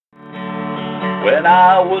When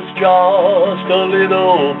I was just a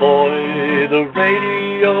little boy, the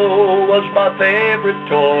radio was my favorite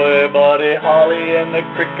toy. Buddy Holly and the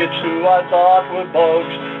crickets, who I thought were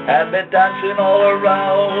bugs, had me dancing all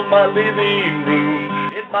around my living room,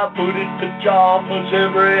 in my footed pajamas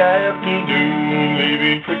every afternoon,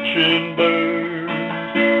 leaving friction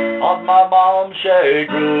burns on my mom's shag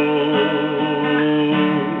room.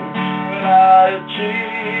 When I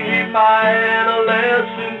achieved my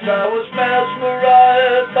adolescence, I was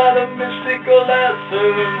mesmerized by the mystical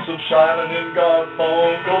essence of Simon and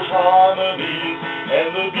Garfunkel's harmonies,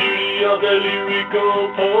 and the beauty of their lyrical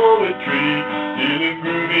poetry. Feeling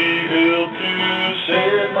groovy helped to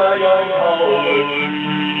set my young heart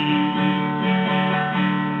free.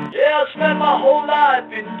 Yeah, I spent my whole life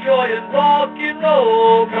enjoying rock and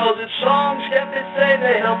roll, 'cause its songs kept me sane,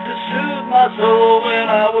 they helped to soothe my soul when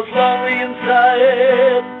I was lonely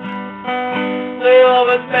inside. They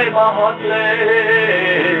always made my heart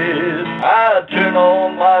glad. I'd turn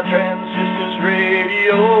on my Tran-sister's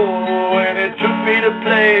radio, and it took me to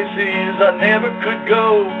places I never could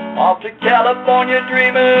go. Off to California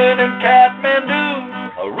dreaming in Kathmandu,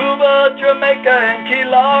 Aruba, Jamaica and Key,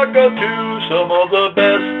 largo too. Some of the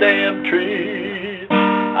best damn trees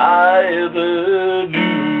I ever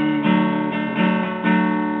knew.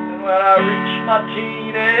 And when I reached my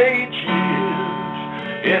teenage years,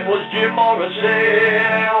 it was Jim Morrison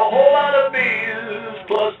and a whole lot of beers,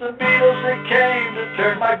 plus the Beatles that came to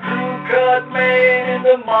turn my crew cut made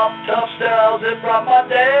into mop-top styles that brought my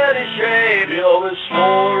daddy shame. He always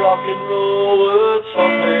swore rock and roll would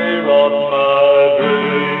someday rot on my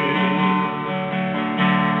brain.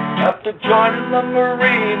 After joining the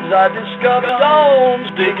Marines, I discovered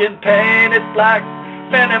stones, digging painted black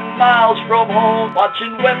many miles from home,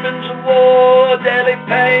 watching weapons of war daily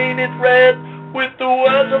painted red, with the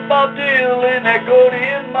words of Bob Dylan echoed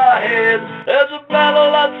in my head. There's a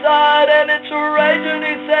battle outside and it's raging,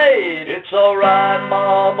 he said. It's alright,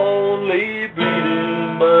 Mom, only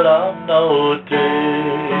bleeding, but I'm not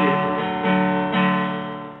dead.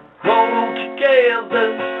 Grown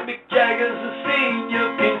together, Mick Jagger's a senior,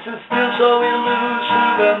 peace is still so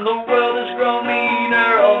elusive, and the world has grown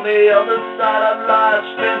meaner. On the other side of life,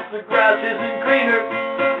 since the grass isn't greener,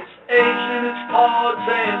 aged in its pods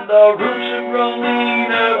and the roots have grown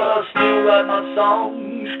leaner. But I still write my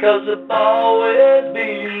songs, 'cause I've always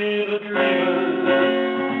been a dreamer.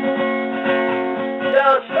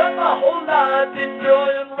 Yeah, I spent my whole life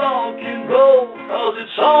enjoying rock and roll, 'cause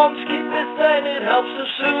its songs keep me sane, it helps to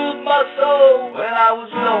soothe my soul when I was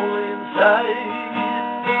lonely inside.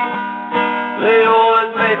 They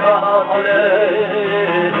always made my heart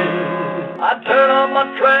glad. I turned on my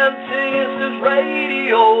Tran-sister's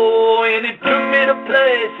radio, and it took me to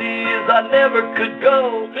places I never could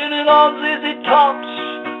go, spinning on Ziggy tops,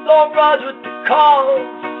 long rides with the cars.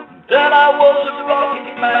 Then I was a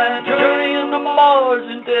rocket man, journeying to Mars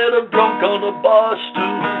instead of drunk on a bar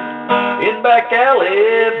stool in back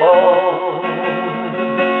alley bars.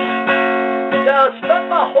 Yeah, I spent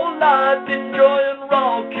my whole life enjoying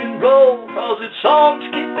rock and roll, 'cause its songs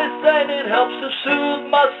keep me sane, it helps to soothe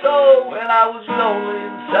my soul when I was lonely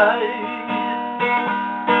inside.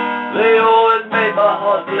 They always made my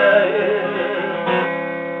heart glad.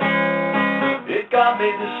 It got me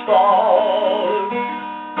this far,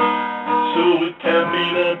 so it can't be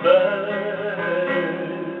that bad.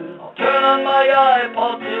 I'll turn on my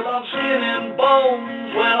iPod till I'm skin and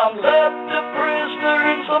bones, when I'm left a prisoner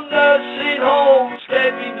in some nursing home,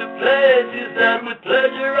 escaping to places that with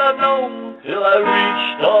pleasure I've known, till I reach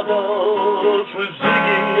Stardust with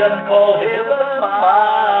Ziggy and call heaven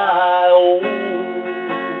mine.